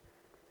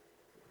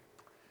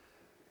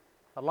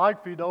I'd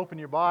like for you to open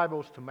your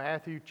Bibles to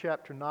Matthew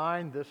chapter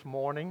 9 this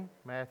morning.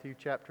 Matthew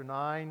chapter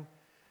 9,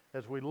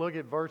 as we look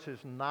at verses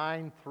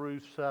 9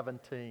 through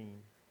 17.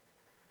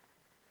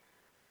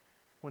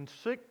 When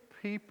sick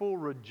people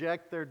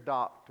reject their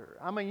doctor.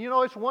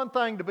 It's one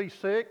thing to be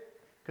sick,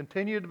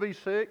 continue to be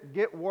sick,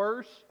 get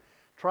worse,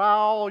 try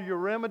all your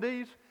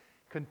remedies,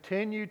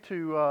 continue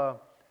to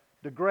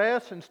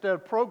digress instead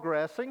of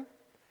progressing,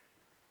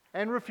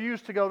 and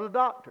refuse to go to the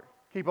doctor.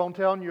 Keep on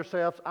telling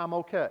yourselves, I'm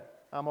okay,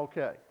 I'm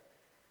okay.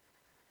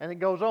 And it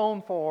goes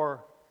on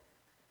for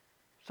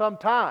some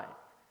time,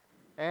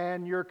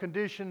 and your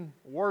condition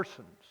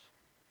worsens.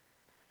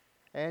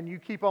 And you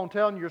keep on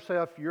telling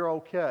yourself you're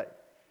okay.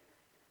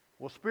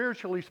 Well,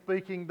 spiritually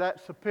speaking,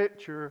 that's the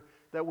picture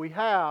that we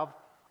have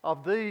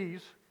of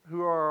these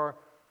who are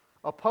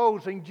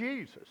opposing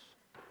Jesus.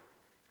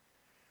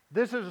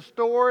 This is a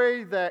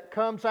story that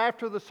comes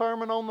after the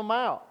Sermon on the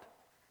Mount.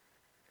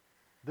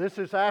 This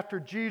is after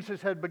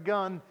Jesus had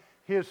begun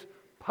His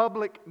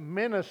public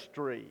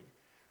ministry.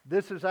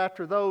 This is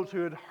after those who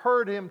had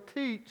heard Him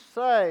teach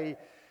say,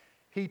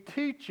 He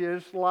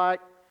teaches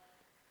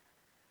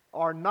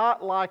are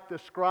not like the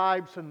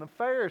scribes and the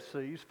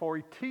Pharisees, for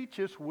He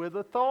teaches with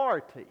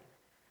authority.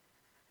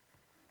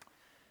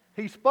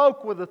 He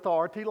spoke with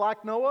authority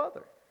like no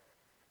other.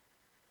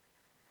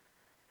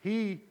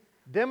 He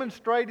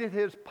demonstrated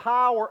His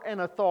power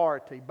and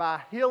authority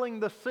by healing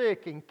the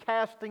sick and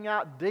casting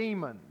out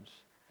demons.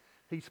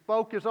 He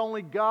spoke as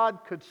only God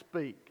could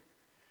speak.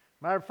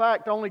 Matter of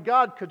fact, only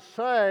God could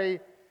say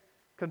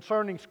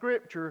concerning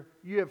Scripture,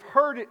 you have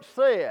heard it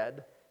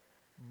said,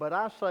 but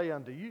I say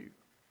unto you.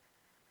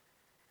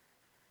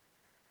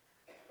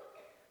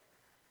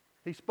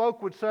 He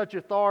spoke with such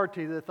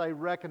authority that they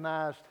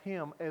recognized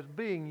Him as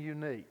being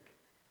unique.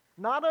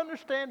 Not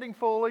understanding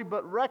fully,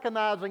 but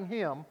recognizing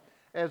Him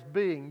as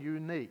being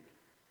unique.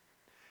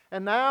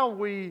 And now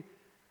we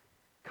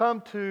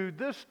come to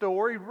this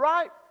story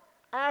right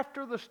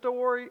after the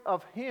story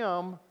of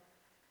Him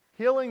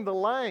healing the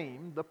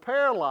lame, the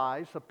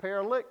paralyzed, the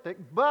paralytic.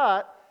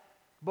 But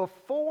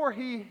before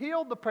He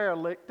healed the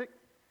paralytic,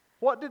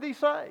 what did He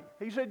say?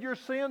 He said, your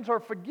sins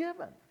are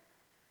forgiven.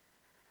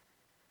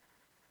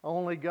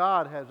 Only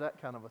God has that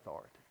kind of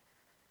authority.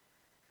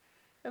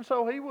 And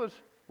so He was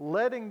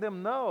letting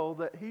them know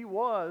that He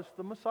was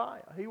the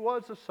Messiah. He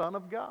was the Son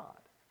of God.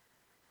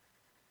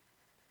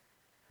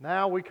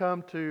 Now we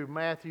come to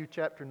Matthew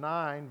chapter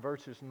 9,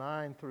 verses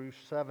 9 through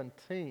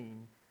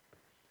 17.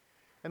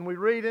 And we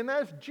read, and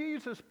as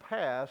Jesus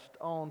passed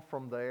on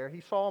from there, He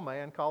saw a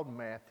man called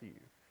Matthew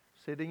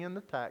sitting in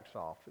the tax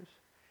office.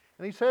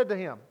 And He said to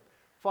him,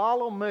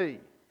 follow me.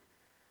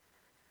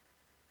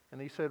 And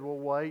he said, well,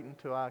 wait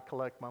until I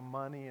collect my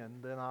money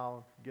and then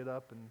I'll get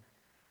up and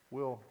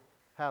we'll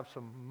have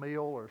some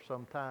meal or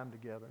some time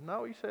together.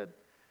 No, he said,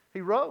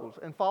 he rose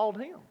and followed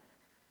Him.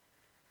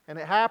 And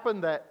it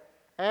happened that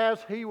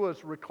as he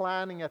was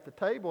reclining at the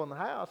table in the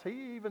house,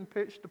 he even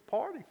pitched a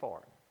party for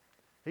him.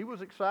 He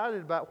was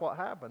excited about what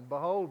happened.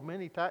 Behold,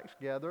 many tax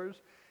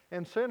gatherers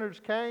and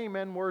sinners came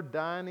and were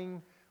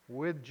dining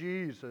with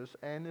Jesus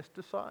and His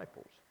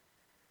disciples.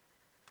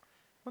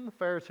 When the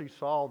Pharisees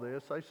saw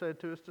this, they said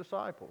to His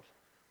disciples,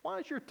 why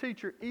is your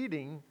teacher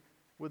eating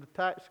with the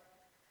tax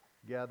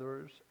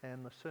gatherers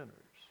and the sinners?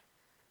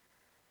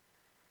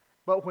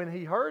 But when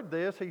He heard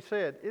this, He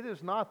said, it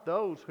is not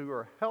those who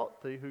are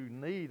healthy who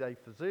need a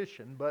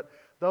physician, but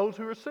those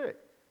who are sick.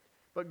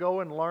 But go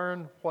and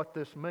learn what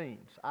this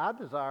means. I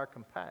desire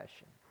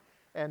compassion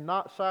and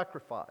not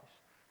sacrifice,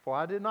 for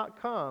I did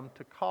not come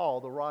to call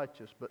the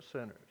righteous but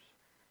sinners.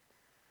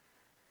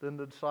 Then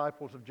the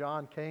disciples of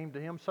John came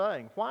to Him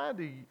saying, why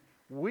do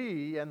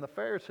we and the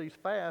Pharisees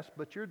fast,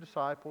 but your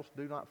disciples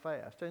do not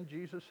fast? And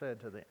Jesus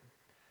said to them,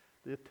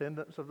 the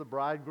attendants of the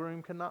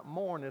bridegroom cannot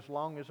mourn as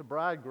long as the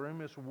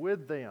bridegroom is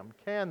with them,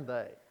 can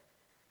they?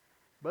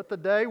 But the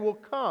day will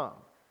come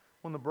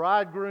when the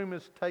bridegroom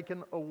is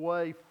taken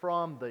away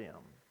from them,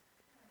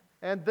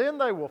 and then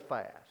they will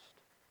fast.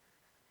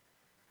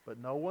 But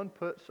no one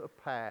puts a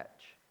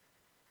patch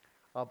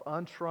of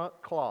unshrunk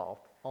cloth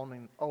on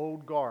an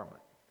old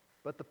garment,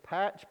 but the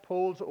patch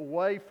pulls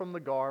away from the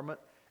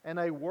garment, and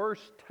a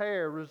worse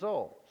tear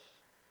results.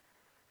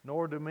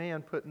 Nor do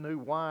men put new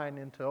wine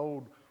into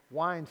old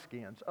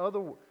wineskins.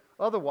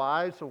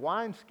 Otherwise, the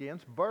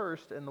wineskins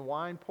burst, and the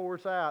wine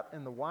pours out,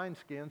 and the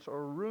wineskins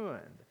are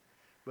ruined.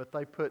 But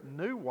they put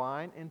new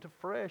wine into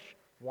fresh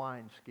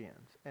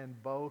wineskins,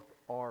 and both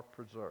are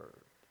preserved.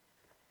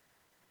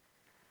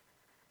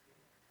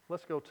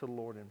 Let's go to the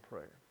Lord in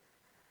prayer.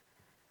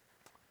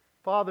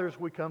 Father, as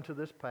we come to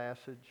this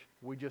passage,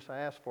 we just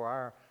ask for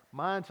our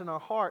minds and our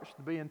hearts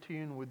to be in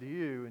tune with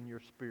You and Your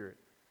Spirit.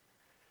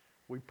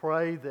 We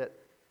pray that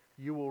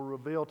You will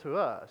reveal to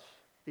us,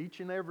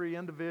 each and every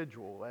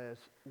individual, as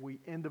we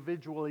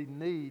individually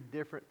need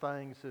different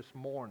things this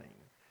morning,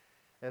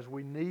 as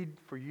we need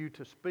for You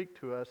to speak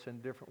to us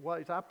in different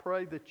ways. I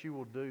pray that You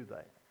will do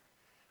that.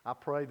 I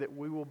pray that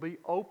we will be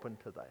open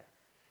to that.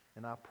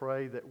 And I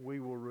pray that we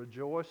will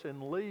rejoice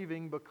in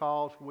leaving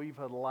because we've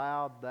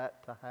allowed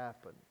that to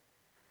happen.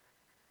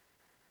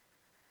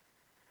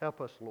 Help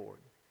us, Lord.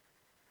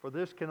 For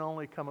this can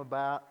only come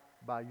about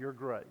by your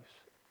grace.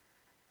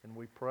 And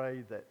we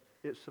pray that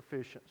its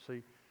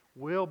sufficiency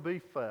will be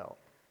felt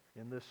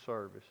in this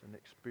service and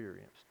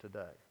experienced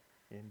today.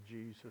 In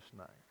Jesus'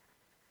 name,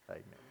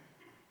 amen.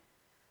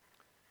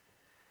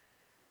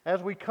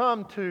 As we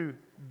come to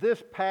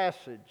this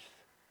passage,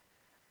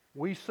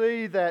 we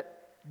see that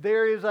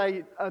there is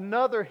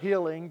another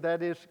healing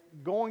that is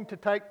going to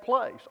take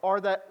place,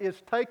 or that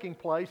is taking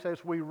place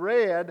as we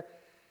read,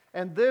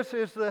 and this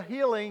is the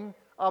healing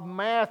of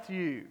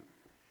Matthew.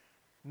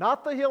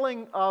 Not the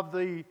healing of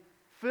the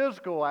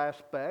physical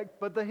aspect,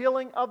 but the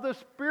healing of the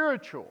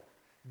spiritual.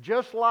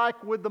 Just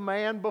like with the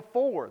man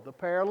before, the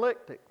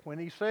paralytic, when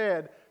he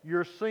said,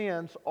 "Your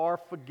sins are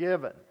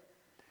forgiven."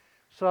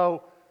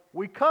 So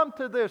we come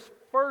to this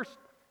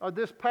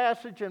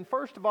passage, and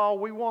first of all,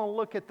 we want to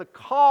look at the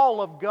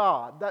call of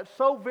God. That's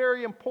so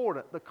very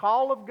important. The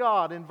call of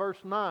God in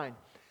verse 9.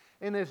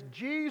 And as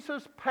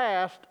Jesus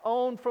passed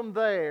on from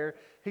there,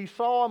 he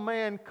saw a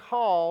man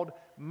called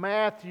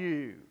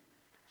Matthew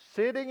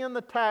sitting in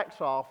the tax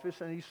office,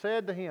 and he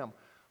said to him,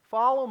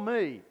 "Follow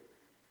me."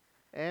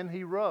 And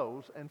he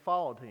rose and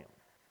followed him.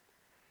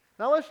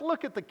 Now let's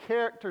look at the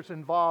characters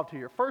involved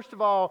here. First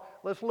of all,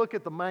 let's look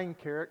at the main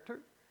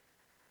character.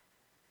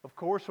 Of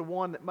course, the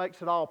one that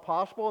makes it all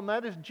possible, and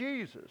that is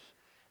Jesus.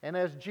 And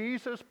as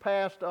Jesus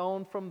passed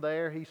on from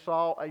there, he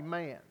saw a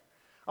man.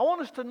 I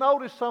want us to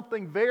notice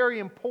something very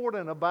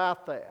important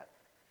about that.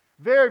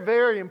 Very,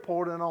 very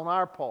important on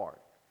our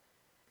part.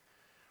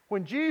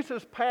 When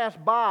Jesus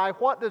passed by,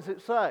 what does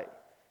it say?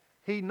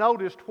 He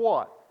noticed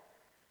what?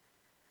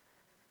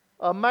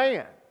 A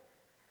man.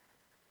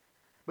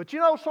 But you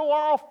know, so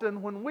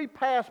often when we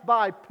pass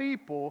by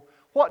people,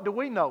 what do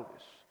we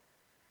notice?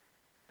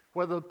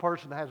 Whether the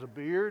person has a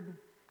beard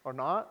or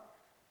not,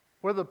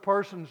 whether the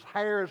person's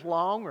hair is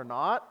long or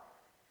not,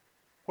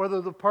 whether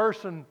the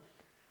person,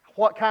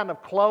 what kind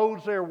of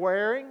clothes they're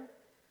wearing,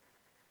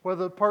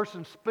 whether the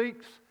person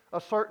speaks a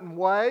certain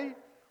way,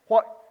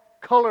 what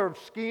color of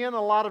skin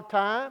a lot of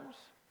times,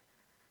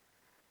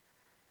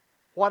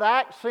 what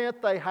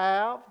accent they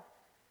have.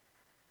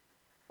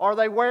 Are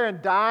they wearing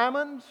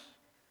diamonds?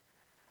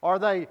 Are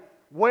they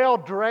well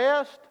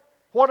dressed?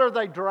 What are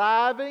they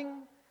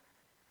driving?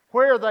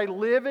 Where are they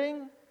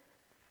living?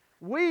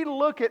 We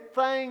look at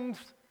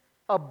things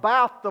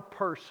about the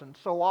person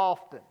so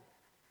often.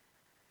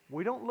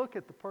 We don't look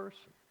at the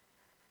person.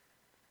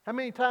 How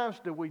many times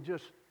do we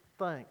just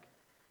think,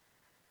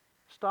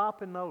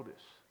 stop and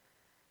notice,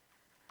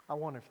 I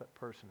wonder if that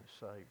person is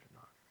saved or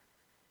not.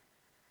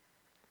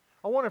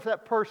 I wonder if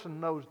that person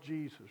knows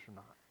Jesus or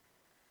not.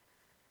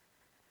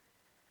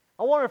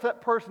 I wonder if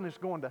that person is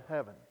going to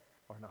heaven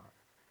or not.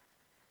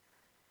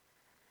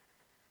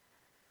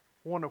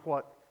 I wonder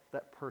what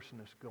that person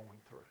is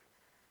going through.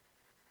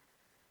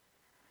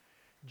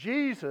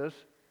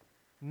 Jesus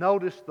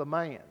noticed the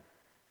man.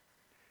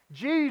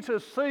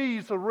 Jesus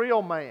sees the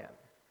real man,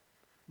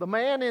 the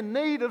man in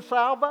need of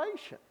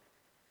salvation.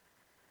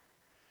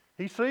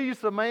 He sees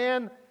the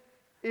man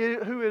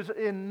who is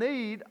in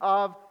need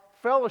of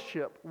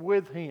fellowship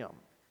with him.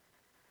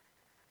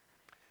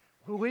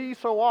 We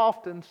so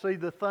often see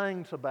the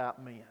things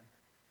about men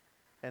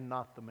and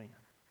not the men.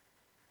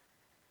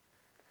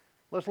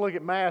 Let's look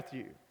at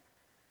Matthew.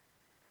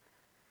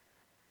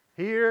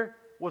 Here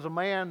was a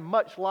man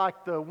much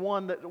like the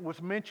one that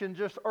was mentioned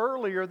just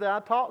earlier that I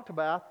talked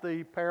about,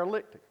 the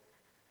paralytic.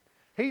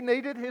 He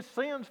needed his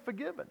sins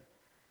forgiven.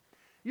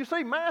 You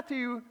see,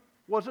 Matthew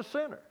was a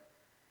sinner,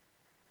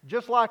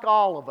 just like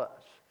all of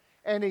us,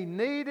 and he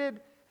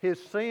needed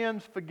his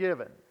sins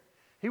forgiven.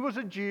 He was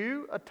a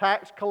Jew, a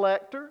tax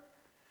collector,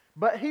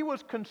 but he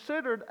was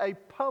considered a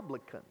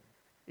publican,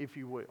 if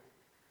you will.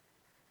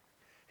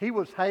 He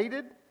was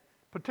hated,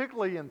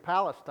 particularly in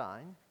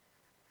Palestine.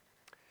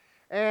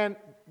 And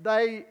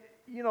they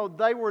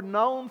were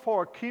known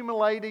for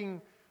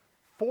accumulating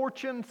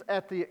fortunes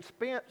at the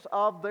expense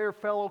of their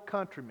fellow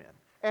countrymen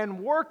and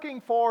working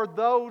for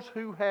those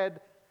who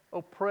had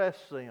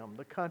oppressed them,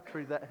 the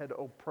country that had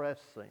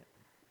oppressed them.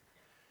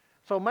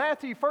 So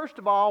Matthew, first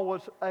of all,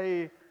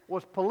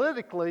 was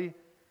politically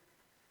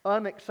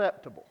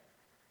unacceptable.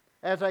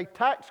 As a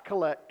tax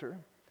collector,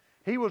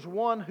 he was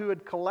one who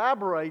had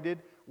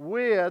collaborated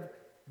with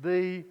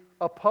the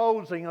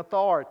opposing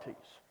authorities.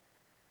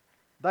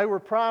 They were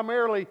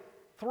primarily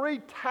three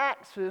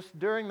taxes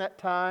during that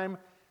time,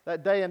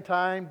 that day and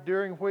time,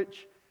 during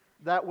which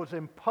that was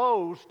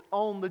imposed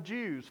on the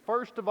Jews.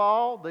 First of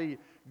all, the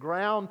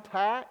ground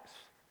tax.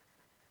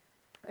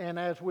 And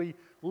as we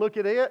look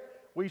at it,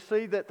 we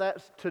see that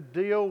that's to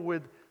deal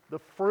with the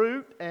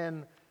fruit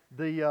and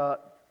the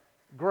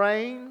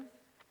grain.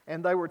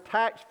 And they were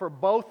taxed for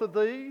both of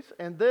these.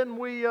 And then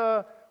we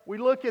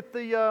look at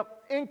the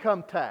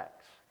income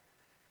tax.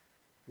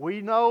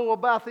 We know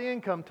about the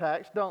income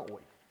tax, don't we?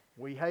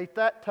 We hate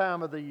that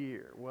time of the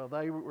year. Well,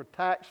 they were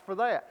taxed for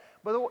that.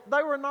 But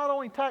they were not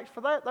only taxed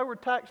for that, they were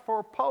taxed for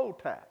a poll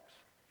tax.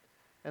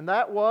 And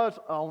that was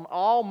on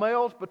all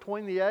males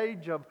between the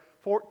age of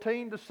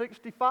 14 to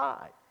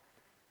 65.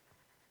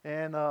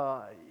 And,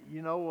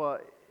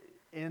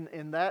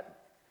 in that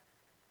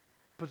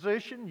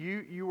position,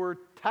 you were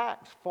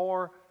taxed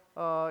for,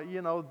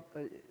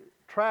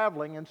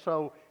 traveling. And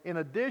so, in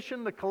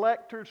addition, the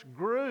collectors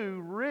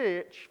grew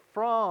rich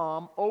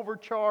from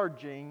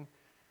overcharging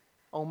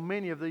on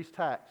many of these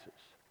taxes.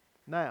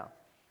 Now,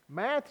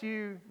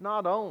 Matthew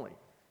not only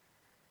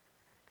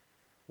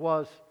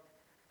was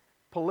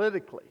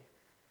politically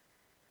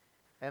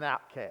an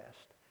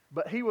outcast,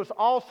 but he was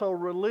also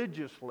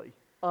religiously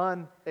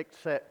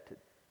unaccepted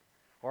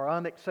or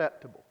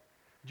unacceptable.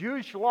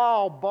 Jewish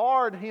law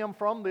barred him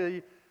from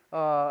the,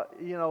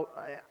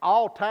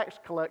 all tax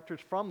collectors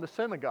from the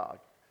synagogue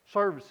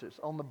services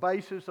on the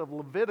basis of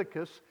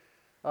Leviticus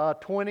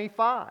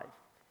 25,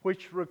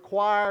 which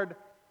required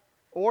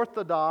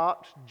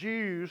Orthodox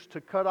Jews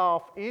to cut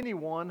off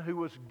anyone who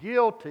was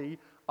guilty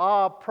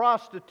of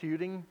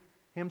prostituting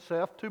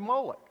himself to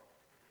Moloch.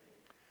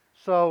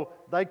 So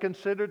they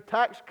considered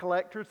tax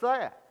collectors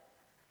that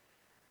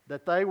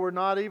they were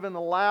not even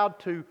allowed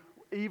to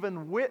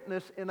even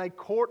witness in a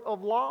court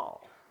of law.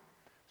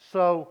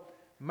 So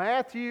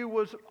Matthew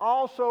was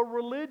also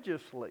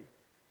religiously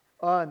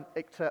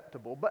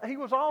unacceptable, but he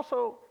was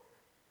also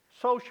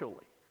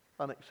socially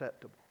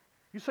unacceptable.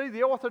 You see,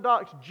 the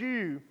Orthodox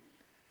Jew,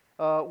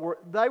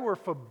 they were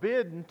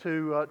forbidden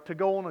to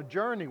go on a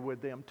journey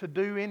with them, to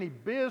do any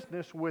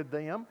business with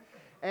them,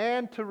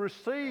 and to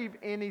receive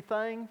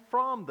anything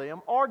from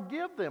them or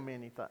give them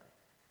anything.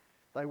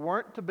 They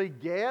weren't to be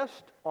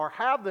guests or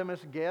have them as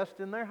guests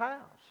in their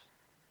house.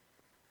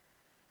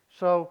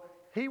 So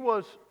he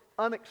was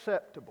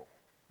unacceptable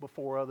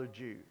before other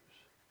Jews.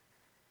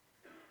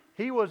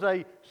 He was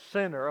a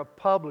sinner, a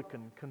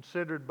publican,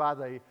 considered by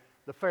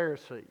the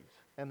Pharisees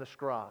and the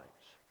scribes.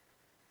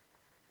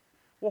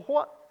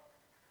 Well,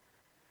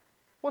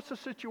 what's the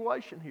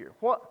situation here?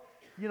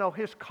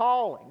 His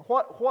calling.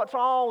 What's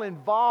all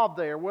involved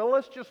there? Well,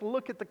 let's just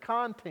look at the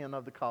content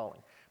of the calling.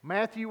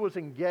 Matthew was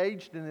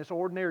engaged in this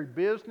ordinary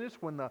business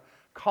when the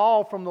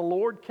call from the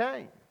Lord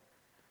came.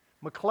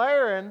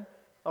 McLaren,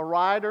 a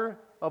writer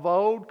of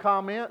old,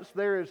 comments,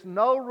 "There is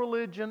no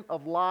religion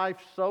of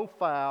life so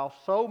foul,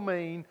 so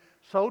mean,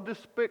 so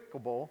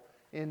despicable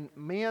in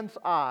men's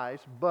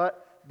eyes,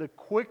 but the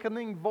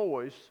quickening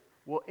voice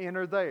will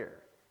enter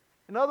there."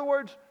 In other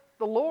words,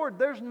 the Lord,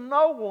 there's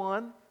no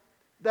one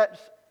that's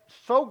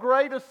so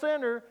great a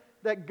sinner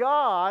that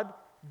God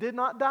did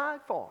not die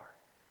for.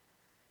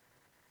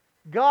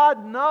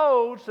 God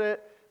knows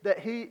that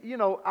He,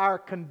 our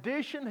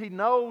condition. He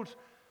knows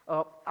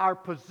our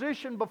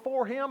position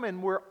before Him,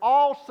 and we're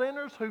all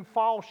sinners who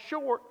fall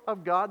short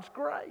of God's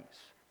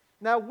grace.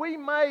 Now, we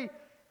may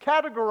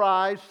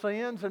categorize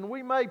sins, and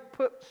we may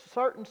put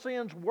certain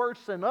sins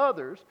worse than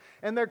others,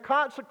 and their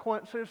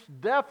consequences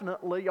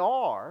definitely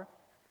are,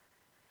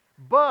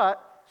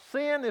 but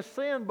sin is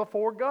sin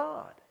before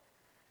God.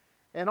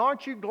 And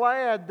aren't you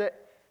glad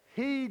that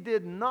He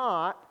did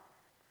not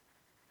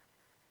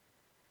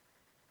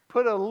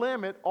put a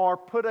limit or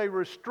put a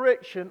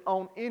restriction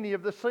on any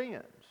of the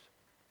sins?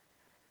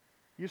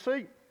 You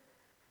see,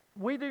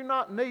 we do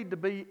not need to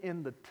be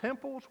in the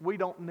temples. We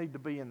don't need to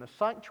be in the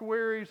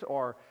sanctuaries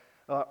or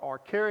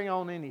carrying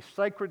on any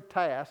sacred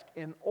task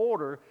in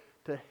order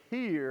to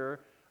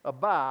hear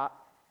about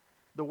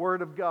the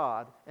Word of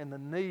God and the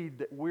need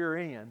that we're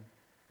in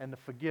and the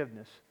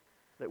forgiveness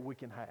that we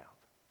can have.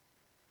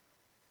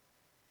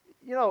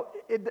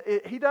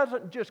 He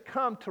doesn't just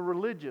come to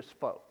religious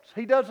folks.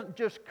 He doesn't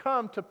just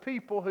come to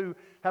people who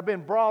have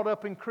been brought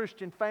up in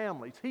Christian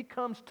families. He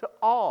comes to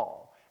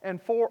all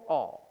and for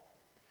all.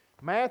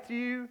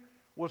 Matthew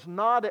was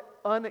not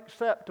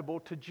unacceptable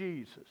to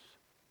Jesus.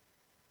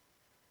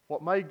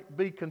 What may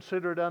be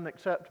considered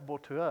unacceptable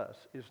to us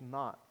is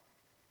not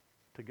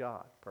to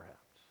God, perhaps.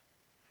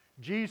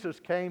 Jesus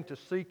came to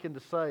seek and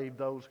to save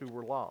those who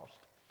were lost.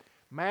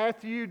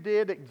 Matthew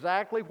did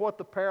exactly what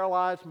the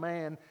paralyzed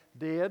man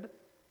did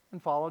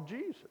and followed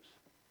Jesus.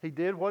 He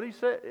did what he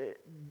said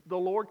the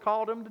Lord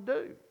called him to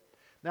do.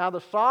 Now,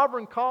 the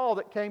sovereign call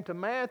that came to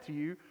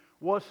Matthew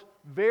was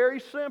very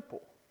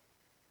simple.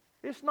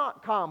 It's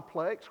not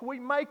complex. We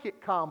make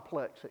it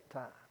complex at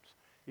times.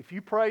 If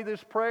you pray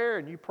this prayer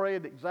and you pray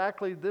it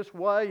exactly this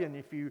way, and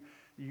if you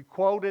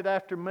quote it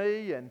after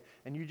me and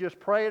you just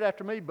pray it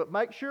after me, but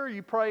make sure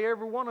you pray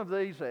every one of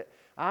these, that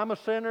I'm a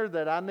sinner,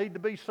 that I need to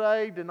be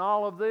saved and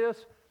all of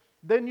this,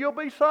 then you'll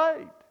be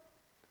saved.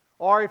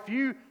 Or if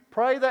you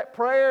pray that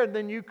prayer and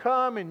then you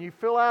come and you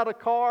fill out a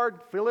card,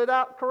 fill it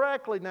out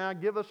correctly now,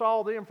 give us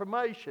all the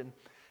information,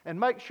 and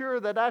make sure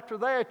that after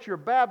that you're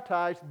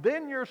baptized,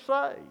 then you're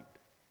saved.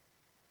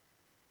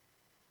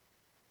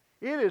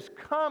 It is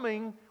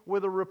coming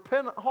with a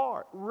repentant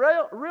heart,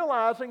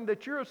 realizing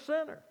that you're a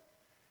sinner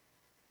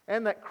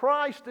and that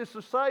Christ is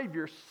the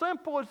Savior.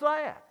 Simple as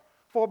that.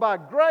 For by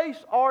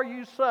grace are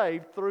you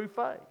saved through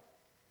faith.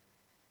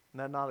 And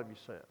that not of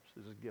yourselves,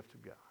 is a gift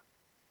of God.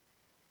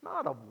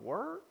 Not of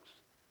works,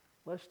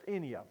 lest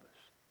any of us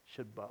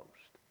should boast.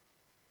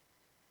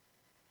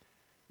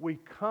 We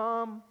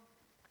come,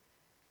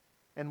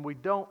 and we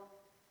don't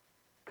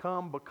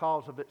come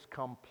because of its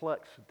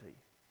complexity,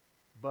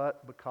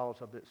 but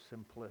because of its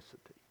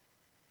simplicity.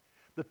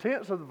 The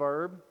tense of the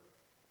verb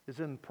is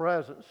in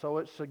present, so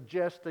it's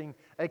suggesting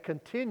a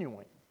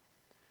continuing.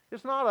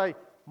 It's not a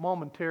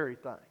momentary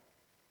thing.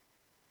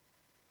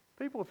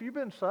 People, if you've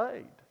been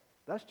saved,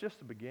 that's just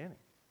the beginning.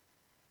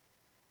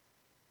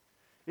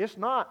 It's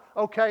not,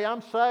 okay,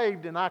 I'm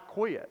saved and I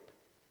quit.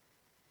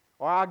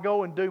 Or I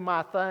go and do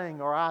my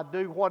thing, or I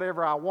do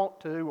whatever I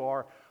want to,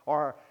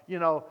 or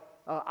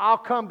I'll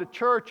come to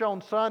church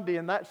on Sunday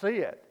and that's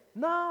it.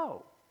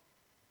 No.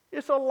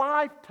 It's a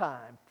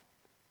lifetime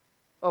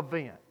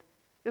event.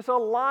 It's a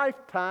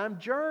lifetime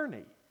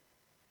journey.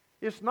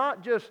 It's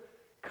not just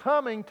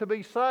coming to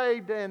be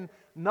saved and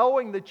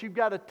knowing that you've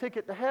got a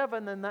ticket to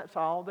heaven and that's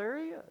all there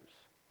is.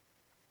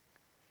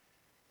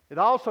 It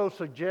also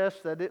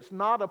suggests that it's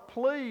not a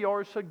plea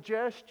or a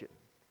suggestion,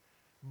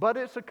 but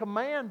it's a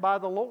command by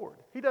the Lord.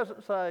 He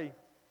doesn't say,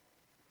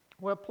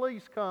 well,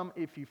 please come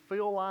if you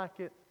feel like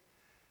it.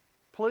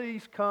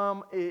 Please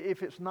come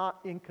if it's not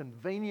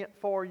inconvenient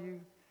for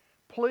you.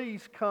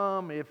 Please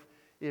come if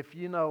it's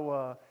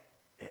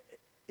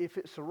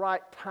the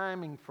right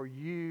timing for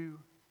you.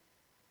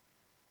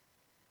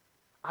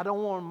 I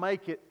don't want to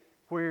make it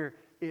where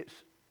it's,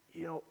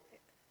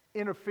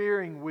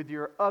 interfering with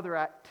your other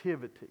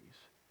activities.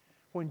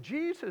 When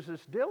Jesus is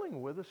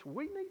dealing with us,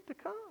 we need to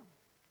come.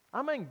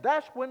 I mean,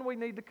 that's when we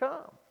need to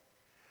come.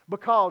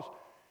 Because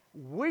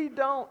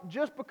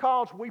just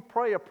because we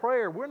pray a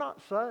prayer, we're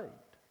not saved.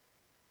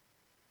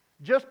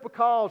 Just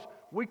because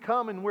we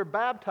come and we're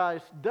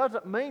baptized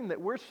doesn't mean that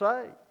we're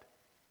saved.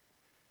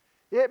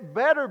 It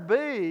better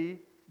be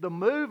the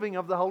moving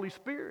of the Holy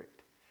Spirit.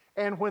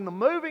 And when the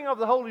moving of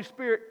the Holy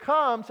Spirit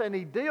comes and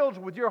He deals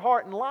with your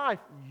heart and life,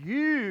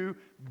 you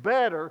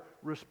better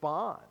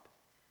respond.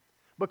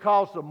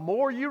 Because the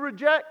more you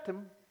reject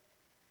Him,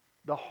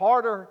 the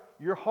harder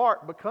your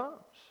heart becomes.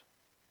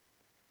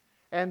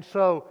 And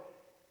so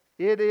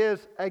it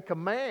is a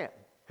command.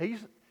 He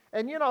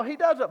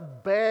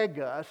doesn't beg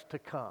us to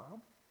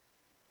come.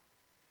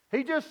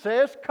 He just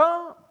says,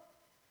 come.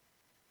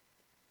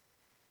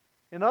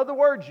 In other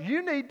words,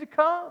 you need to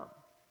come.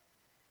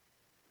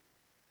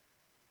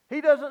 He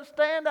doesn't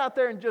stand out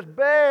there and just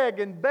beg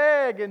and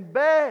beg and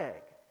beg.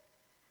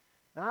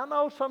 Now, I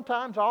know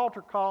sometimes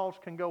altar calls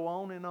can go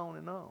on and on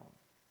and on,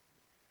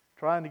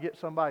 trying to get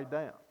somebody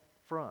down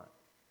front.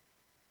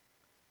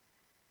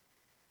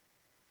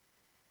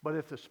 But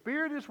if the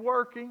Spirit is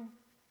working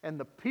and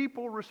the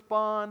people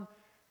respond,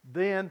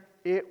 then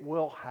it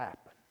will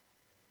happen.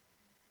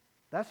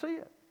 That's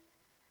it.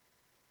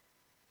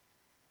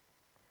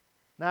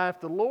 Now, if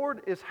the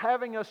Lord is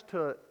having us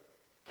to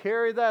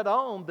carry that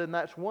on, then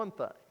that's one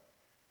thing.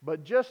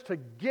 But just to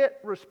get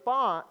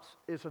response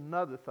is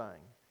another thing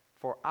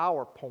for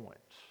our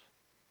points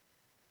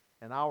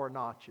and our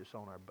notches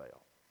on our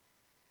belt.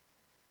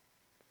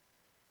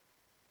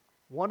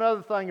 One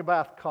other thing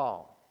about the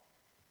call.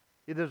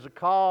 It is a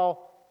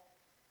call,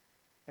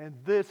 and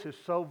this is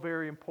so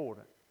very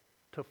important,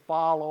 to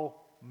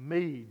follow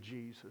me,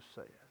 Jesus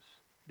says.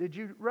 Did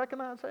you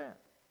recognize that?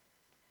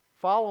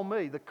 Follow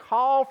me. The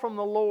call from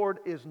the Lord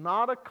is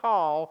not a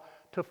call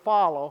to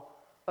follow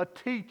a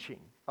teaching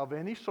of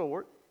any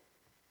sort,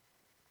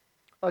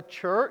 a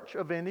church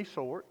of any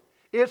sort,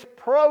 its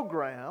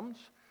programs,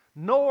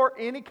 nor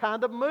any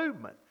kind of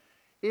movement.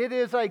 It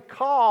is a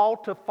call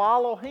to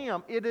follow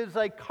Him. It is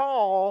a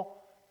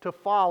call to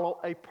follow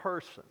a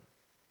person.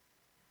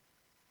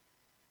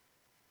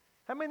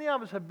 How many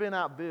of us have been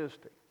out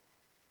visiting?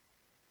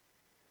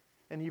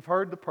 And you've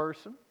heard the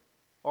person,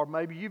 or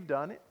maybe you've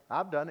done it.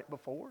 I've done it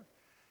before.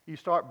 You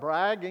start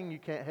bragging, you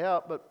can't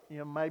help but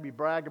maybe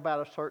brag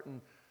about a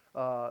certain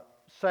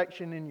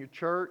section in your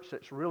church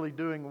that's really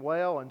doing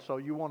well, and so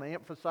you want to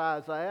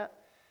emphasize that.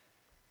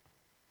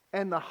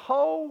 And the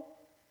whole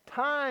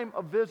time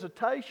of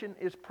visitation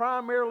is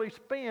primarily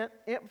spent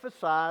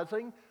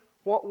emphasizing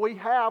what we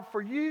have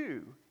for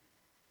you.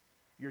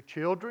 Your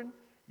children,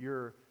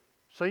 your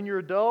senior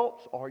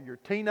adults, or your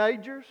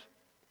teenagers.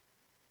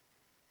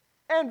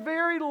 And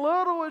very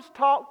little is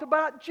talked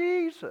about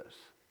Jesus,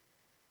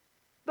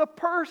 the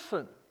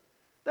person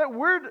that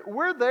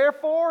we're there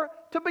for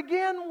to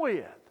begin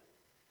with.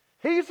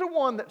 He's the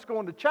one that's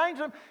going to change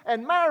them.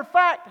 And matter of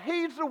fact,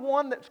 He's the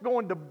one that's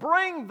going to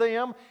bring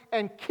them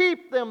and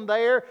keep them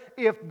there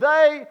if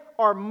they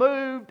are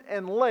moved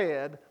and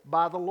led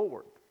by the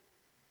Lord.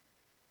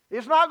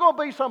 It's not going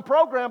to be some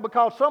program,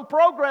 because some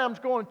program's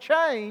going to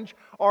change,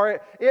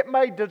 or it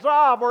may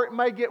dissolve, or it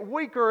may get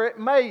weaker, or it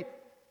may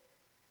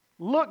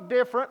look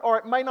different, or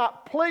it may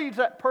not please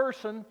that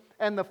person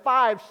and the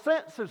five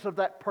senses of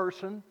that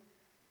person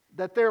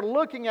that they're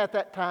looking at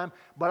that time.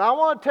 But I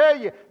want to tell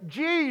you,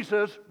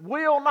 Jesus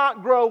will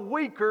not grow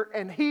weaker,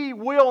 and He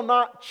will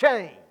not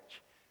change.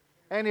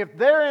 And if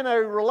they're in a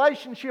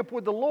relationship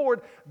with the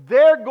Lord,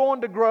 they're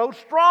going to grow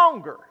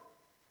stronger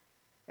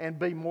and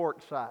be more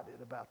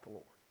excited about the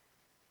Lord.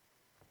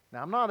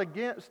 Now, I'm not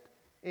against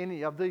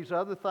any of these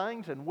other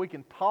things, and we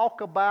can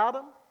talk about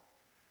them,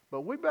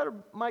 but we better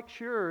make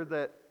sure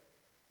that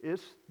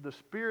it's the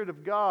Spirit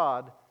of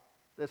God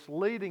that's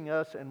leading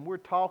us, and we're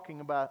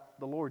talking about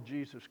the Lord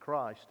Jesus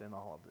Christ in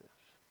all of this.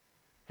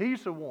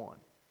 He's the one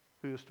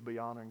who is to be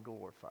honored and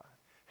glorified.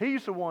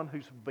 He's the one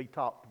who's to be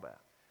talked about.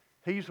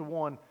 He's the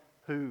one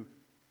who,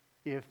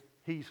 if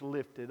He's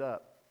lifted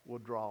up, will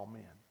draw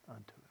men unto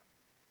Him.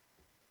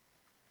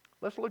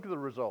 Let's look at the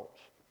results.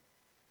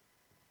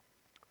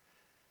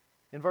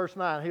 In verse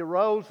 9, he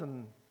arose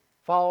and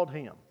followed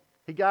Him.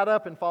 He got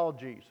up and followed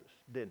Jesus,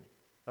 didn't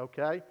he?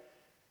 Okay?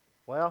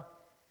 Well,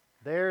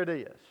 there it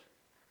is.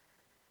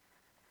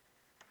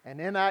 An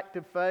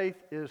inactive faith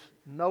is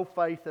no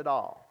faith at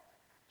all.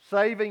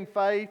 Saving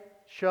faith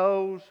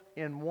shows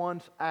in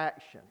one's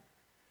action.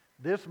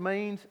 This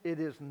means it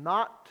is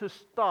not to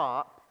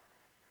stop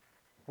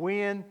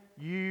when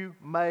you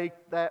make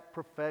that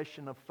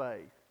profession of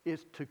faith.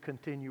 It's to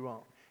continue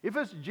on. If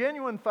it's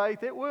genuine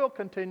faith, it will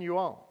continue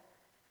on,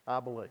 I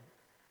believe.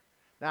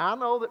 Now, I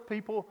know that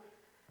people,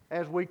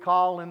 as we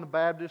call in the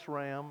Baptist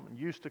realm,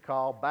 used to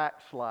call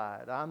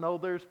backslide. I know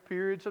there's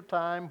periods of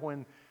time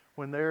when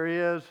there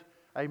is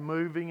a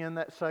moving in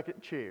that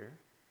second chair.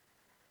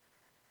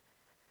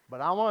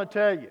 But I want to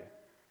tell you,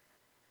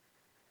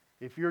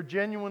 if you're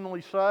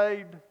genuinely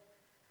saved,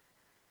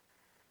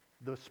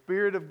 the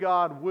Spirit of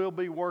God will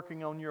be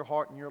working on your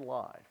heart and your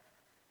life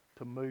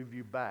to move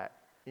you back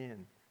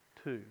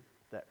into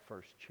that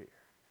first chair.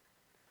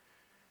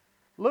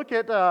 Look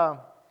at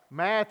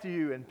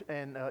Matthew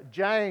and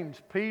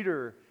James,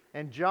 Peter,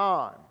 and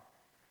John.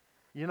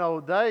 You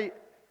know,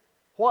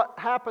 what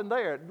happened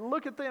there?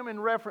 Look at them in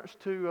reference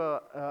to,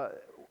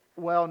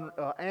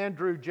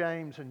 Andrew,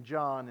 James, and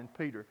John, and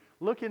Peter.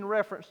 Look in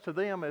reference to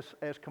them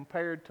as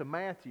compared to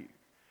Matthew.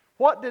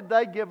 What did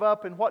they give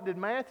up and what did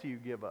Matthew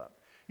give up?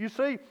 You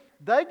see,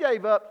 they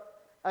gave up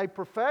a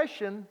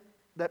profession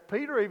that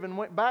Peter even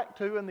went back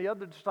to, and the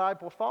other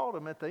disciples followed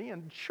him at the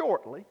end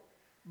shortly.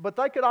 But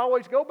they could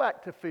always go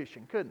back to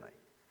fishing, couldn't they?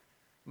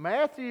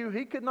 Matthew,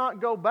 he could not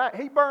go back.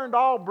 He burned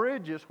all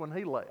bridges when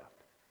he left.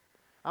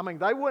 I mean,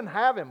 they wouldn't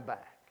have him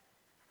back.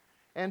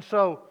 And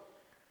so,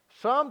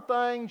 some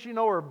things,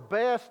 are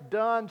best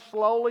done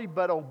slowly,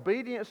 but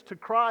obedience to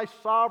Christ's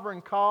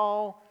sovereign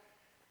call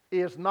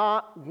is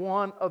not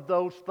one of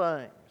those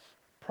things.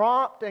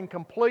 Prompt and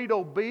complete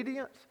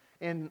obedience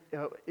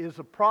is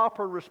a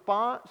proper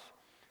response.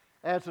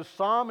 As the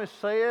psalmist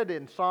said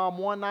in Psalm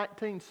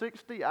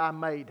 119:60, I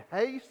made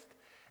haste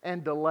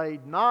and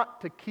delayed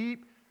not to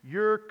keep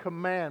your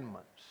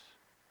commandments.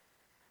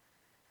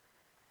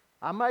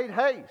 I made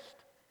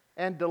haste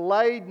and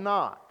delayed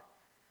not.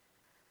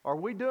 Are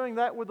we doing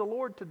that with the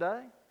Lord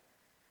today?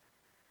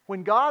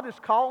 When God is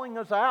calling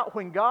us out,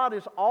 when God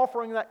is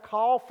offering that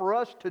call for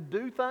us to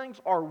do things,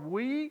 are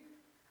we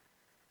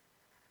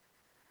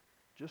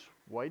just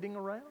waiting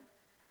around?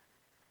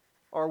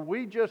 Are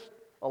we just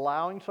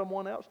allowing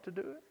someone else to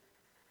do it?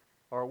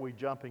 Or are we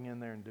jumping in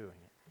there and doing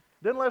it?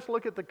 Then let's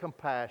look at the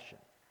compassion.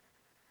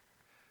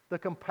 The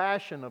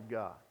compassion of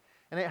God.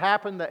 And it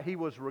happened that He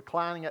was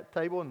reclining at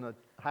table in the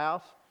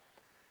house.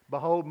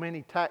 Behold,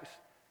 many tax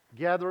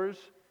gatherers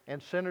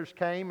and sinners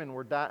came and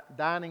were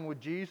dining with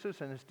Jesus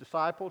and His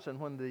disciples. And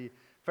when the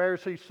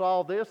Pharisees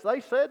saw this,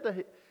 they said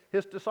to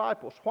His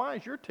disciples, why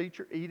is your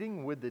teacher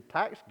eating with the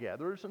tax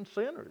gatherers and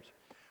sinners?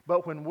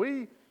 But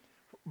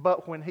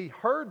when He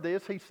heard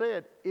this, He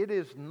said, it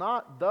is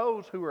not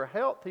those who are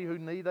healthy who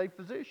need a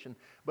physician,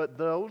 but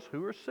those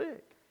who are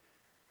sick.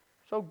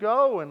 So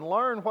go and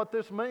learn what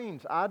this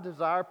means. I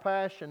desire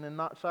passion and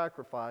not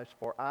sacrifice,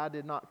 for I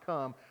did not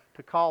come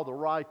to call the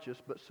righteous,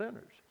 but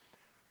sinners.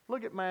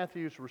 Look at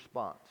Matthew's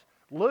response.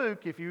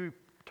 Luke, if you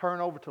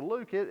turn over to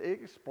Luke, it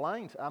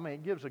explains,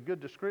 it gives a good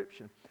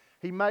description.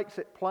 He makes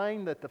it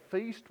plain that the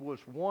feast was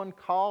one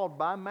called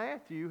by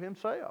Matthew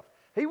himself.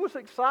 He was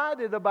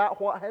excited about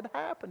what had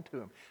happened to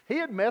him. He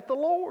had met the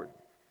Lord.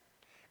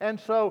 And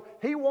so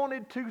he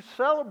wanted to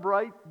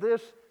celebrate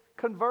this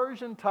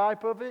conversion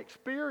type of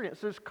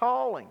experience, this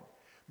calling.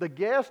 The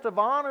guest of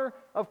honor,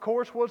 of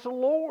course, was the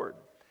Lord.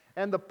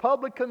 And the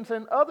publicans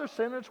and other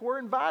sinners were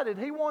invited.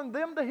 He wanted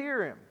them to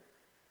hear Him.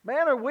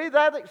 Man, are we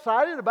that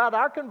excited about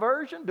our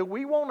conversion? Do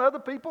we want other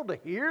people to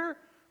hear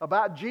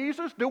about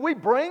Jesus? Do we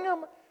bring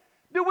them?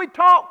 Do we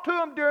talk to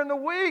them during the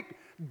week?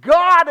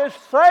 God has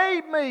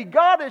saved me.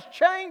 God has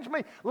changed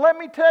me. Let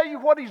me tell you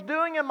what He's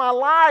doing in my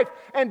life.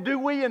 And do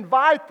we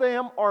invite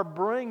them or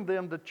bring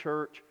them to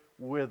church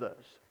with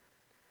us?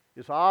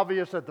 It's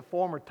obvious that the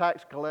former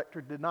tax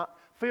collector did not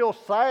feel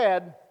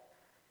sad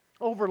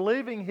over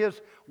leaving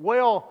his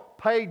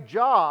well-paid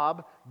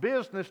job,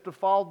 business, to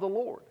follow the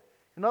Lord.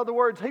 In other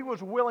words, he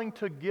was willing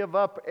to give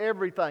up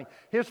everything.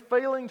 His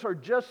feelings are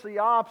just the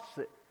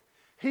opposite.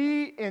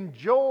 He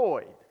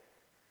enjoyed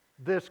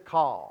this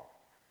call.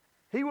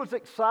 He was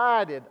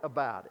excited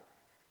about it.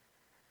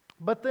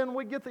 But then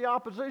we get the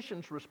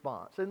opposition's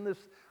response. Isn't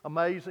this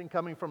amazing,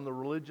 coming from the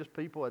religious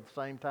people? At the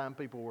same time,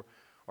 people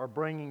are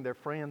bringing their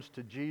friends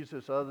to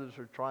Jesus. Others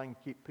are trying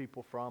to keep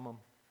people from Him.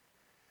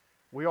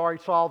 We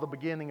already saw the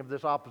beginning of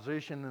this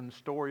opposition in the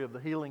story of the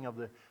healing of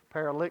the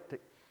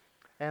paralytic.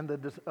 And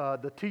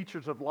the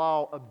teachers of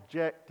law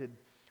objected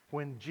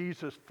when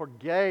Jesus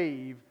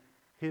forgave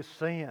his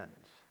sins.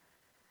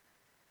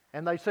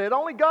 And they said,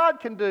 only God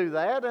can do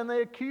that, and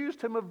they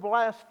accused him of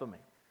blasphemy.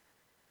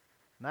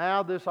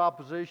 Now this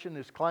opposition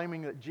is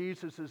claiming that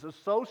Jesus is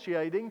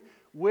associating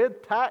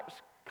with tax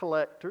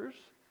collectors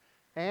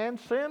and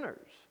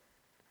sinners.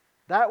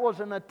 That was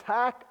an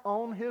attack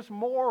on his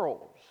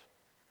morals.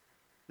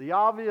 The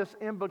obvious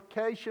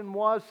implication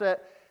was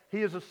that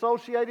he is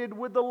associated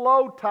with the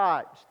low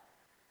types.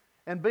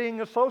 And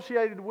being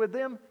associated with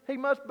them, he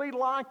must be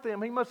like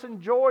them. He must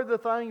enjoy the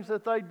things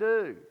that they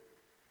do.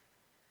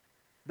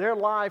 Their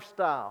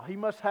lifestyle. He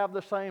must have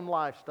the same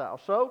lifestyle.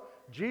 So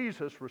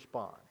Jesus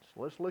responds.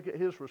 Let's look at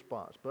his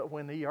response. But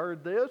when he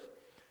heard this,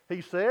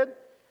 he said,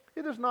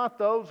 it is not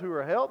those who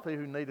are healthy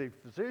who need a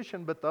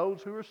physician, but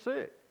those who are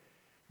sick.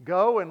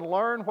 Go and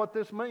learn what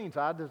this means.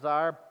 I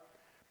desire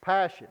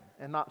passion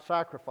and not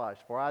sacrifice,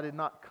 for I did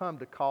not come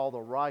to call the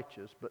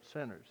righteous, but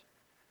sinners.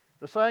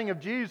 The saying of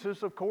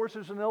Jesus, of course,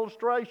 is an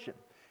illustration.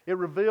 It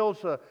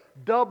reveals a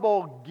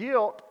double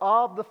guilt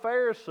of the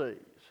Pharisees.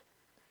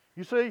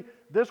 You see,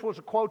 this was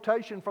a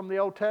quotation from the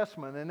Old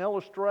Testament. An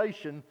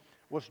illustration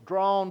was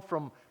drawn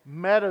from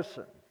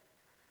medicine.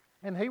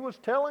 And he was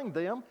telling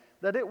them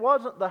that it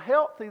wasn't the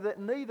healthy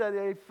that needed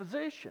a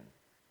physician,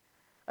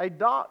 a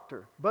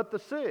doctor, but the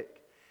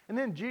sick. And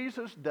in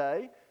Jesus'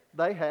 day,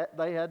 they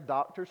had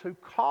doctors who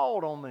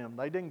called on them.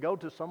 They didn't go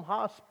to some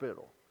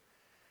hospital.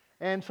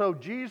 And so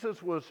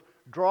Jesus was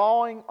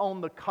drawing on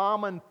the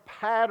common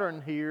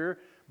pattern here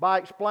by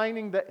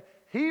explaining that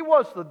he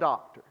was the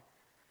doctor.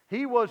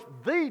 He was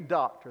the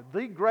doctor,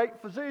 the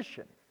great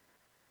physician.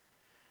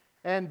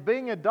 And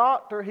being a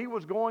doctor, he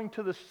was going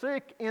to the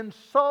sick in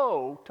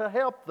soul to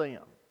help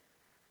them.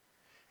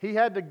 He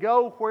had to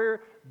go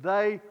where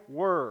they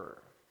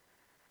were.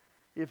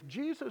 If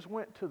Jesus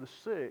went to the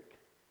sick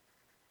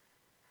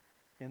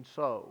in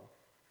soul,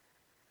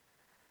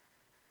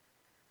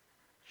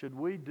 should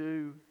we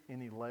do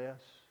any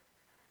less?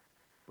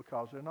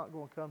 Because they're not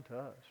going to come to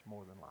us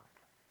more than likely.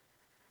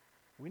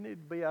 We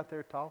need to be out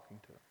there talking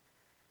to them,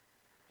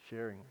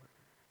 sharing with them.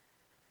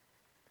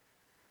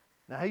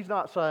 Now, he's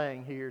not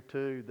saying here,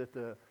 too, that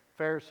the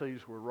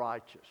Pharisees were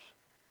righteous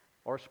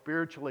or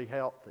spiritually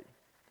healthy.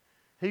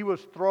 He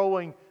was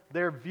throwing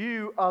their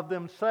view of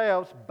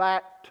themselves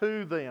back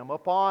to them,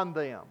 upon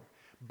them.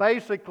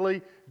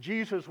 Basically,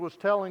 Jesus was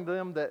telling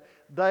them that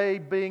they,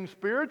 being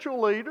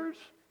spiritual leaders,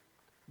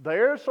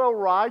 they're so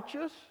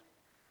righteous.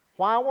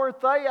 Why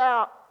weren't they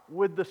out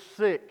with the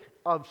sick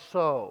of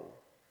soul,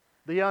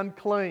 the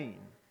unclean,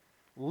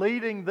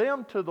 leading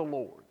them to the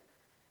Lord?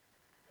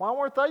 Why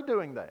weren't they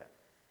doing that?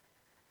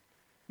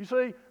 You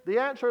see, the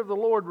answer of the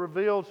Lord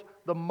reveals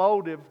the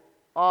motive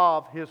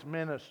of his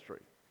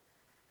ministry.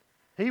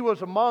 He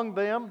was among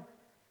them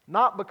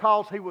not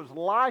because he was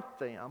like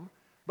them,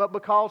 but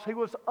because he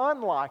was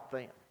unlike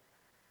them.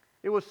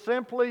 It was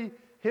simply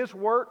his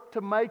work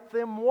to make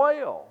them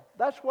well.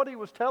 That's what he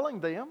was telling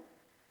them.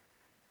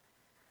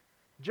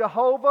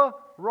 Jehovah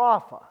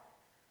Rapha,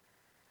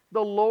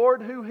 the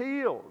Lord who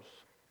heals.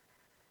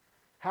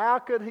 How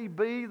could he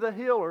be the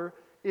healer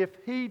if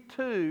he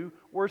too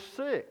were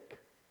sick?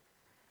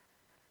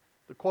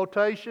 The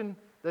quotation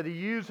that he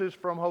uses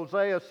from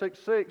Hosea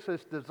 6:6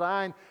 is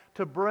designed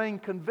to bring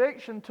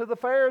conviction to the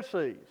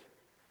Pharisees.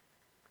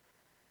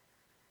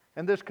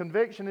 And this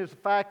conviction is the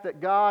fact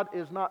that God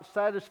is not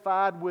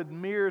satisfied with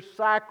mere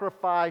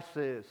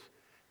sacrifices.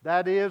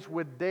 That is,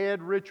 with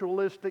dead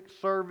ritualistic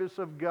service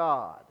of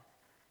God.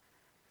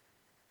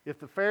 If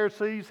the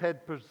Pharisees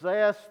had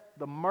possessed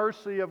the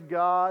mercy of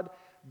God,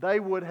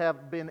 they would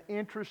have been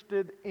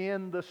interested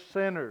in the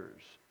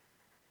sinners.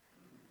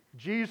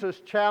 Jesus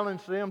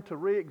challenged them to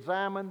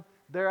re-examine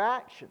their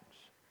actions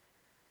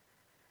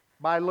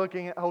by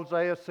looking at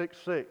Hosea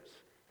 6:6.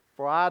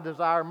 For I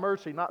desire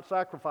mercy, not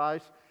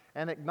sacrifice,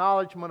 and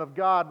acknowledgement of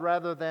God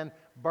rather than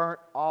burnt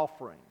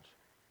offerings.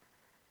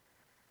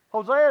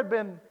 Hosea had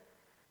been,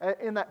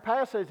 in that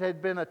passage,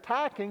 had been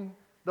attacking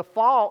the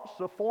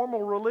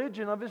formal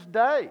religion of his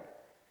day,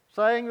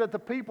 saying that the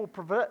people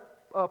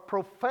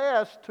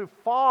professed to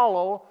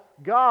follow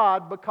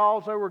God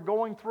because they were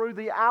going through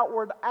the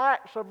outward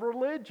acts of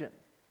religion,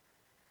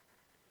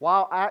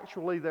 while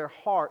actually their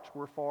hearts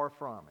were far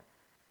from it.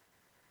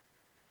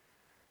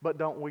 But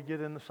don't we get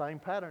in the same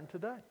pattern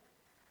today?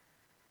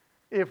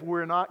 If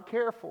we're not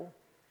careful,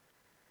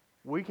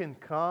 we can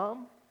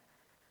come,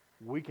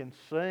 we can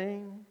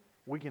sing,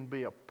 we can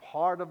be a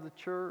part of the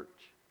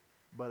church,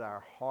 but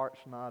our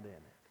heart's not in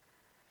it.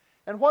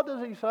 And what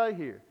does he say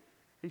here?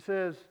 He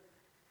says,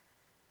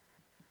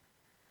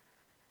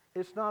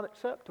 it's not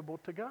acceptable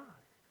to God,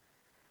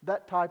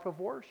 that type of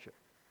worship.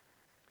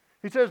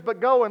 He says, but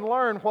go and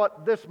learn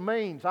what this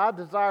means. I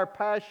desire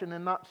passion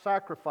and not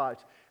sacrifice.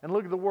 And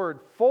look at the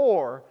word,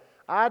 for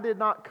I did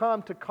not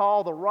come to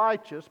call the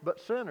righteous, but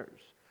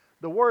sinners.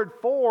 The word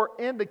for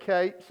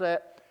indicates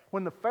that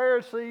when the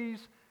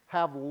Pharisees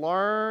have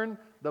learned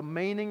the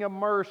meaning of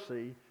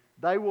mercy,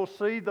 they will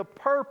see the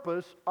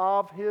purpose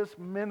of his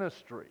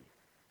ministry,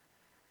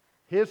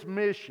 his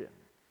mission.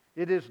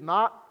 It is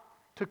not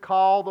to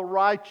call the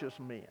righteous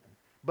men,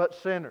 but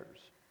sinners.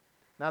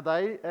 Now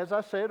they, as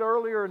I said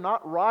earlier, are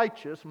not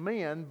righteous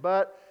men,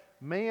 but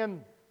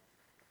men,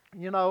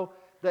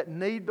 that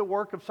need the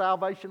work of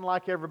salvation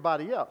like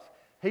everybody else.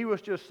 He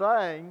was just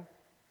saying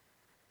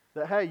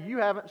that, hey, you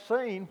haven't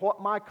seen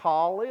what my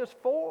call is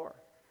for.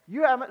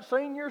 You haven't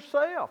seen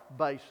yourself,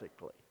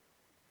 basically.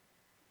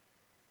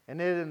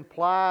 And it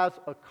implies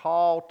a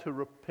call to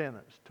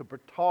repentance, to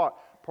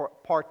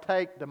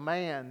partake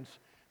demands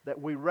that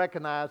we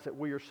recognize that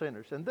we are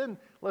sinners. And then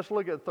let's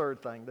look at the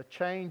third thing, the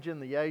change in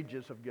the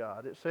ages of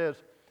God. It says,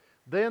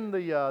 then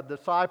the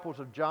disciples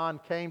of John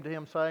came to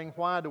him saying,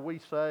 why do we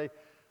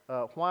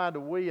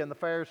and the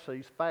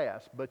Pharisees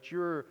fast, but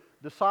your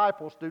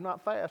disciples do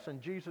not fast?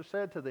 And Jesus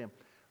said to them,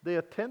 the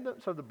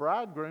attendants of the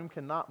bridegroom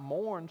cannot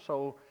mourn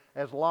so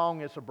as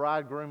long as the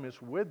bridegroom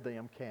is with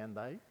them, can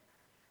they?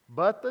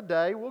 But the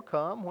day will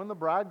come when the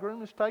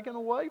bridegroom is taken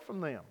away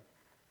from them.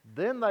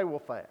 Then they will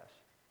fast.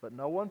 But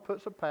no one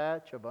puts a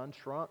patch of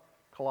unshrunk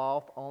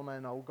cloth on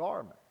an old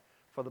garment,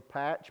 for the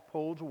patch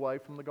pulls away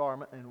from the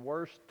garment, and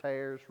worse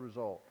tears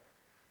result.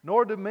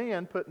 Nor do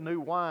men put new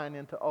wine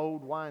into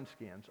old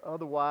wineskins.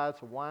 Otherwise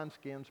the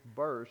wineskins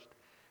burst,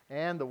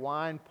 and the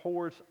wine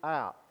pours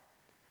out,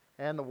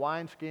 and the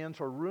wineskins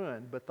are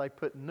ruined. But they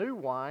put new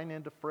wine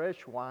into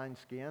fresh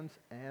wineskins,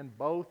 and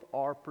both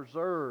are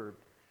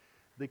preserved.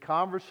 The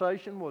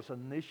conversation was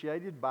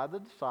initiated by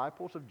the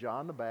disciples of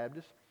John the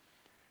Baptist,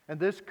 and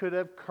this could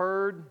have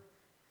occurred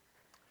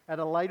at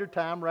a later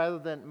time rather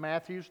than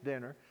Matthew's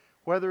dinner.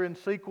 Whether in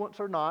sequence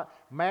or not,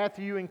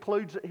 Matthew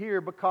includes it here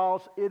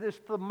because it is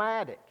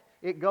thematic.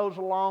 It goes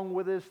along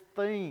with his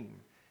theme.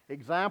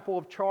 Example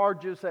of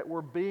charges that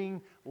were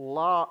being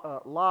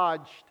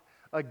lodged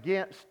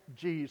against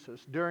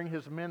Jesus during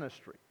his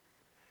ministry.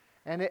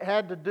 And it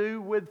had to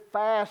do with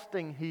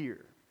fasting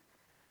here.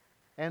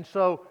 And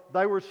so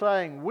they were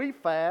saying, we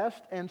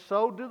fast, and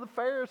so do the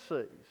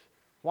Pharisees.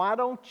 Why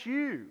don't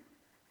you?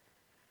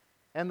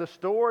 And the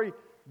story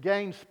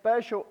gains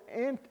special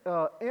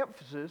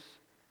emphasis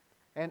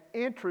and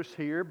interest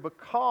here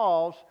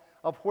because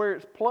of where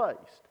it's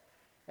placed.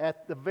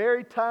 At the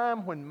very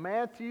time when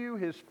Matthew,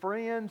 his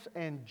friends,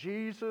 and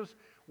Jesus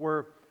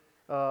were,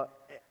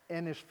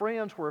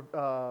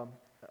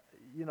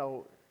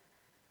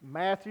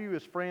 Matthew,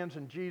 his friends,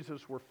 and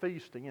Jesus were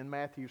feasting in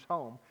Matthew's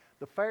home,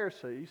 the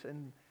Pharisees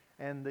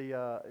and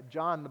the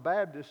John the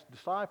Baptist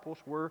disciples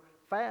were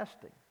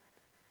fasting.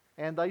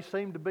 And they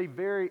seemed to be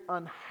very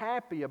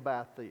unhappy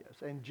about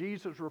this. And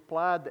Jesus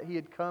replied that he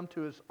had come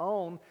to his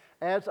own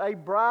as a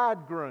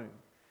bridegroom.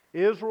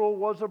 Israel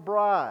was a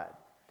bride.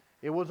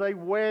 It was a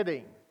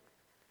wedding.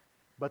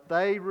 But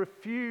they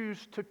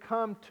refused to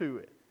come to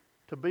it,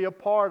 to be a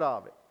part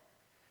of it.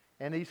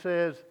 And he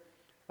says,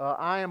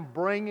 I am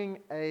bringing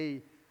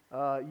a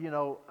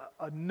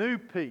new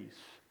piece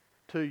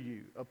to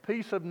you, a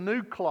piece of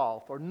new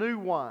cloth or new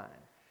wine.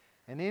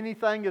 And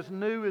anything as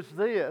new as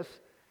this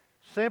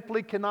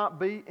simply cannot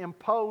be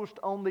imposed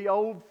on the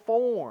old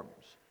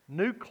forms.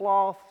 New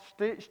cloth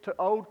stitched to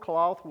old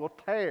cloth will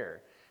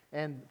tear.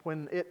 And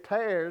when it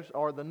tears,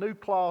 or the new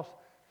cloth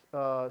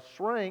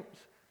shrinks,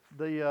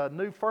 the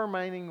new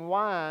fermenting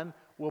wine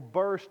will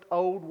burst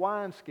old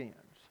wineskins.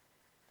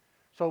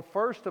 So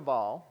first of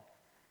all,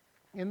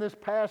 in this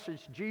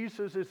passage,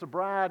 Jesus is the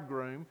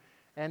bridegroom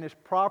and is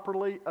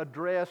properly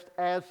addressed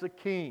as the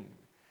king,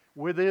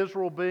 with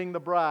Israel being the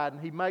bride.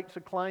 And he makes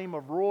a claim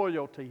of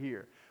royalty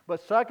here.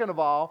 But second of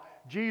all,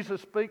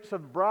 Jesus speaks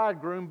of the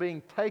bridegroom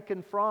being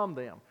taken from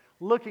them,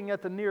 looking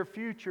at the near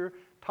future,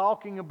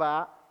 talking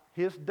about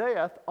his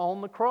death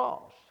on the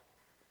cross.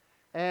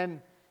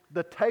 And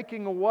the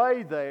taking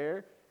away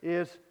there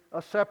is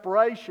a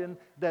separation,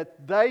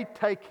 that they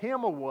take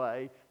him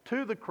away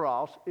to the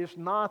cross. It's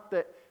not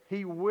that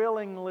he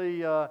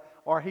willingly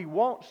or he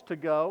wants to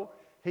go.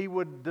 He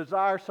would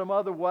desire some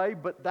other way,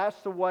 but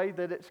that's the way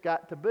that it's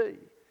got to be.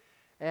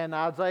 And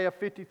Isaiah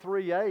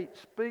 53:8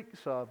 speaks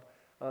of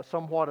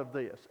somewhat of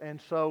this. And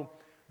so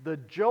the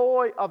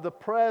joy of the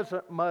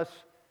present must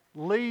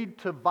lead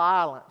to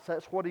violence.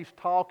 That's what he's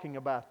talking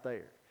about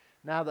there.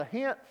 Now the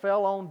hint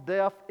fell on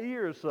deaf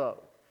ears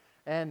though.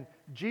 And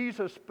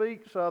Jesus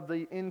speaks of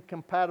the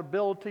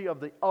incompatibility of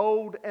the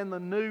old and the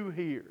new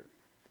here.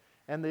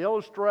 And the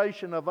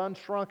illustration of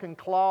unshrunken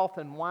cloth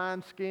and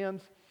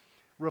wineskins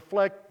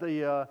reflect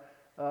the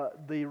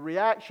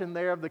reaction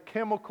there of the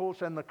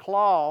chemicals and the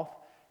cloth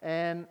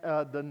and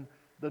the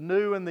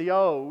new and the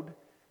old,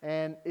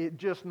 and it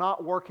just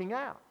not working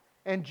out.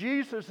 And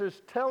Jesus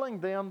is telling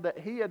them that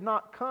he had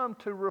not come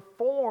to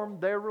reform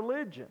their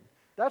religion.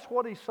 That's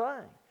what he's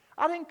saying.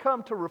 I didn't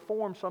come to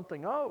reform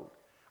something old.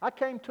 I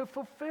came to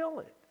fulfill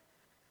it.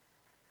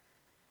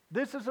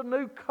 This is a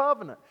new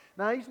covenant.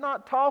 Now, he's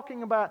not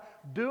talking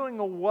about doing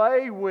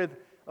away with,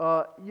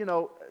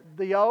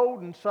 the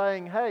old and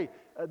saying, hey,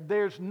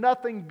 there's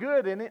nothing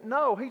good in it.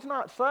 No, he's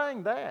not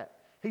saying that.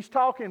 He's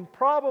talking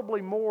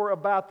probably more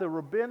about the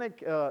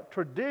rabbinic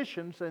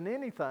traditions than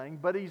anything,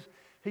 but he's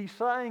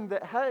saying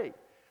that, hey,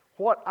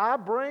 what I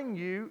bring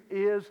you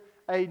is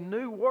a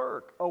new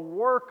work, a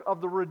work of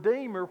the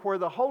Redeemer where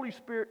the Holy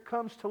Spirit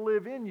comes to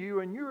live in you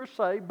and you're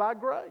saved by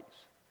grace.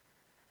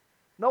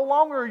 No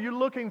longer are you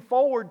looking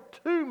forward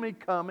to me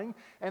coming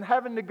and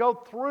having to go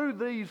through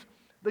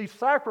these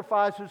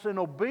sacrifices in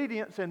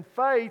obedience and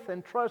faith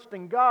and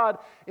trusting God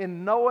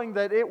in knowing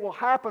that it will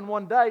happen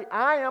one day.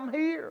 I am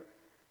here.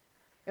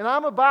 And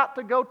I'm about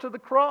to go to the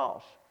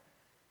cross.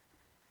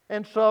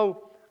 And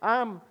so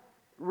I'm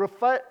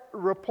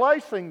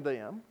replacing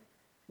them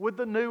with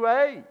the new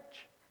age.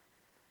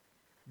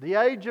 The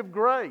age of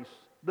grace.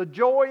 The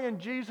joy in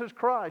Jesus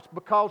Christ,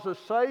 because the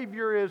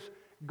Savior is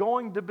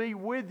going to be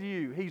with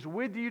you. He's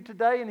with you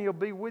today and He'll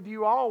be with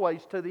you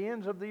always to the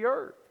ends of the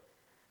earth.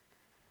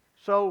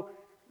 So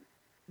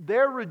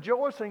they're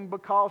rejoicing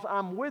because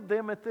I'm with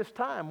them at this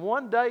time.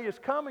 One day is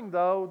coming,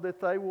 though,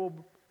 that they will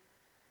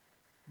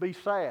be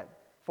sad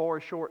for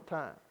a short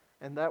time,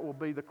 and that will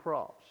be the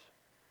cross.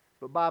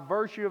 But by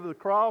virtue of the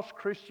cross,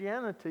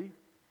 Christianity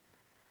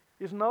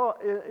is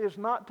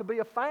not to be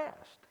a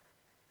fast.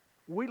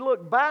 We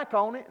look back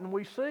on it and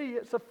we see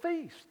it's a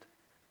feast.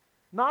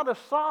 Not a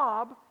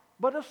sob,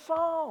 but a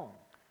song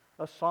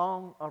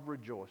of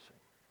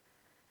rejoicing.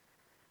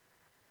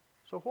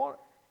 So what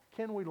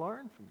can we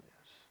learn from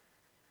this?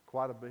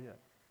 Quite a bit.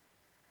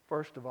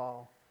 First of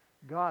all,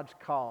 God's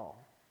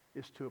call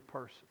is to a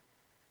person.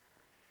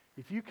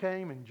 If you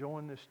came and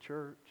joined this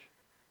church,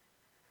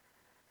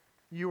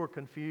 you were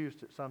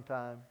confused at some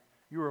time,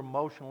 you were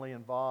emotionally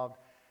involved,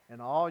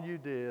 and all you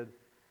did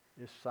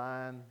is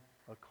sign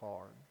a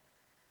card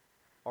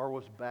or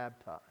was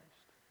baptized,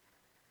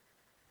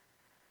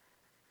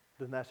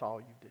 then that's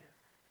all you did.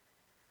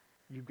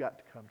 You've got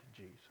to come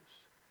to Jesus.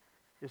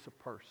 It's a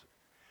person.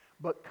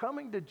 But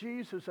coming to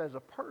Jesus as a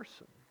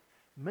person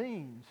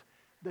means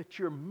that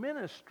your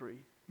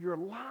ministry, your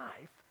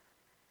life,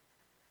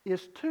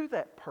 is to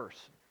that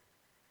person.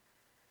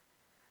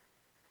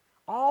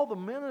 All the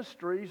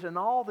ministries and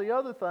all the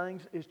other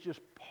things is just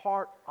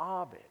part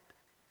of it.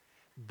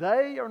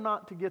 They are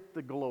not to get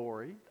the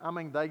glory. I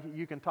mean,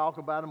 you can talk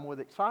about them with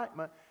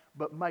excitement,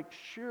 but make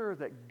sure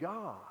that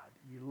God,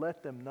 you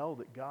let them know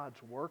that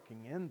God's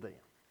working in them.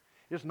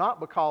 It's not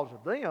because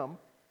of them.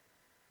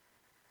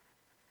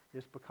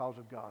 It's because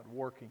of God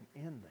working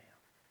in them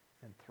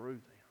and through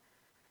them.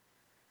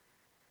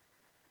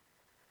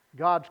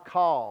 God's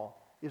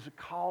call is a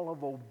call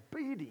of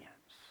obedience.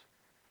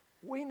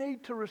 We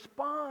need to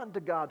respond to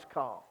God's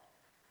call.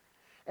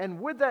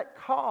 And with that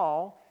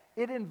call,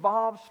 it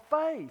involves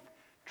faith,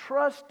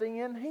 trusting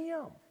in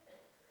Him.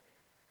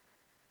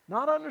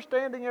 Not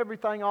understanding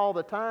everything all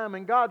the time.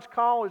 And God's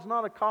call is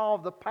not a call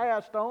of the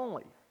past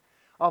only,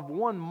 of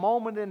one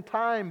moment in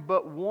time,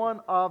 but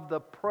one of the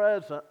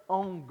present,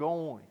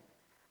 ongoing.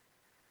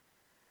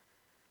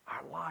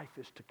 Our life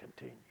is to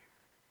continue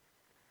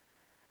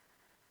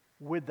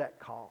with that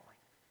calling.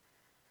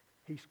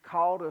 He's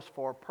called us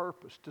for a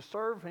purpose, to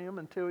serve Him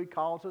until He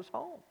calls us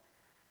home.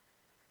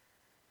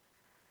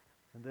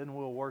 And then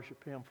we'll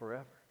worship Him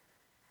forever.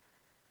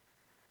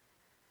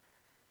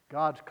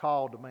 God's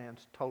call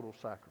demands total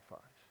sacrifice.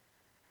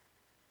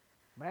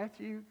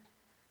 Matthew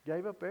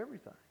gave up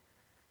everything,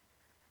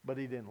 but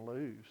he didn't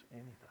lose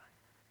anything.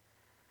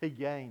 He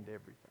gained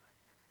everything.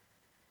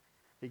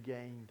 He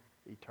gained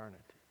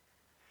eternity.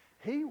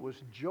 He was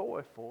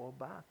joyful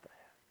about that.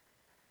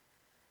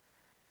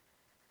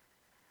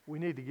 We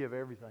need to give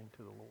everything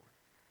to the Lord.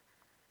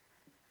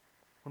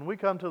 When we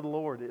come to the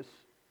Lord, it's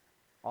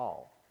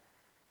all.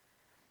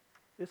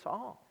 It's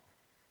all.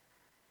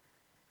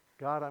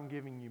 God, I'm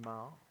giving you my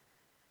all.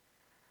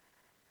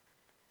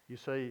 You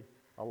see,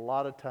 a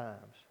lot of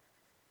times,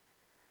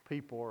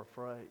 people are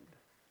afraid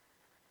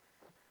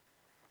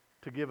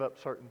to give up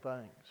certain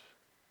things.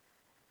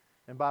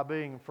 And by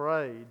being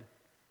afraid,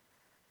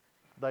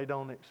 they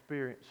don't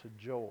experience the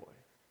joy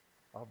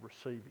of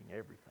receiving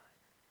everything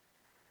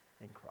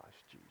in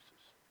Christ Jesus.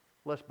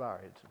 Let's bow our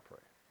heads in prayer.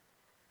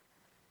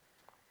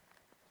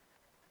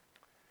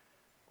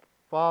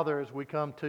 Father, as we come to